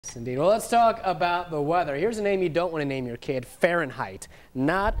Indeed. Well, let's talk about the weather. Here's a name you don't want to name your kid, Fahrenheit.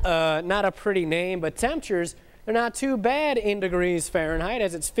 Not a pretty name, but temperatures, they're not too bad in degrees Fahrenheit,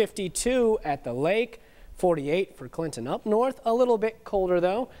 as it's 52 at the lake, 48 for Clinton up north. A little bit colder,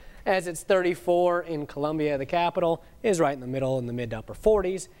 though, as it's 34 in Columbia. The capital is right in the middle, in the mid to upper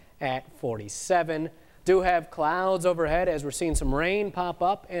 40s at 47. Do have clouds overhead as we're seeing some rain pop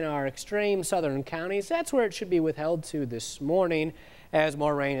up in our extreme southern counties. That's where it should be withheld to this morning, as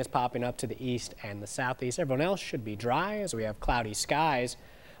more rain is popping up to the east and the southeast. Everyone else should be dry as we have cloudy skies.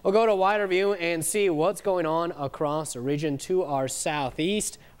 We'll go to a wider view and see what's going on across the region to our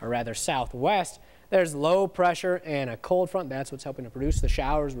southeast, or rather southwest. There's low pressure and a cold front. That's what's helping to produce the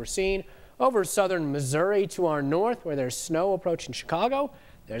showers we're seeing over southern Missouri to our north, where there's snow approaching Chicago.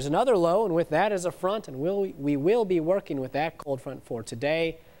 There's another low, and with that is a front, and we will be working with that cold front for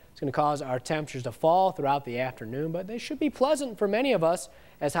today. It's going to cause our temperatures to fall throughout the afternoon, but they should be pleasant for many of us,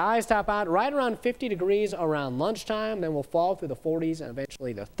 as highs top out right around 50 degrees around lunchtime. Then we'll fall through the 40s and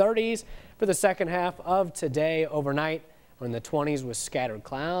eventually the 30s for the second half of today. Overnight, we're in the 20s with scattered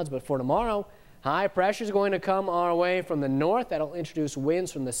clouds. But for tomorrow, high pressure is going to come our way from the north. That'll introduce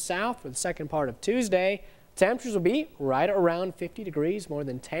winds from the south for the second part of Tuesday. Temperatures will be right around 50 degrees, more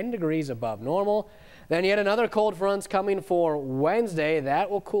than 10 degrees above normal. Then yet another cold front's coming for Wednesday. That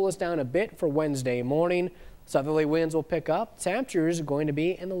will cool us down a bit for Wednesday morning. Southerly winds will pick up. Temperatures are going to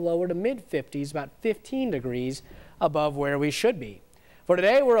be in the lower to mid 50s, about 15 degrees above where we should be. For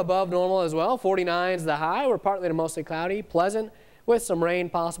today, we're above normal as well. 49 is the high. We're partly to mostly cloudy, pleasant, with some rain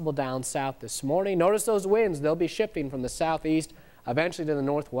possible down south this morning. Notice those winds. They'll be shifting from the southeast eventually to the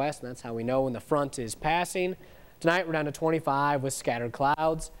northwest, and that's how we know when the front is passing. Tonight, we're down to 25 with scattered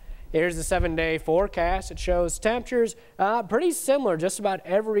clouds. Here's the 7-day forecast. It shows temperatures pretty similar just about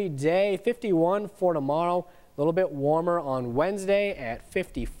every day. 51 for tomorrow, a little bit warmer on Wednesday at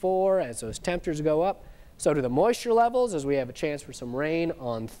 54 as those temperatures go up. So do the moisture levels, as we have a chance for some rain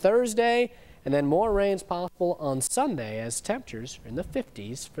on Thursday, and then more rain's possible on Sunday as temperatures are in the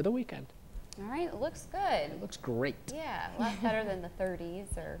 50s for the weekend. All right, it looks good. It looks great. Yeah, a lot better than the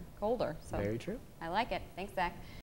 30s or colder. So very true. I like it. Thanks, Zach.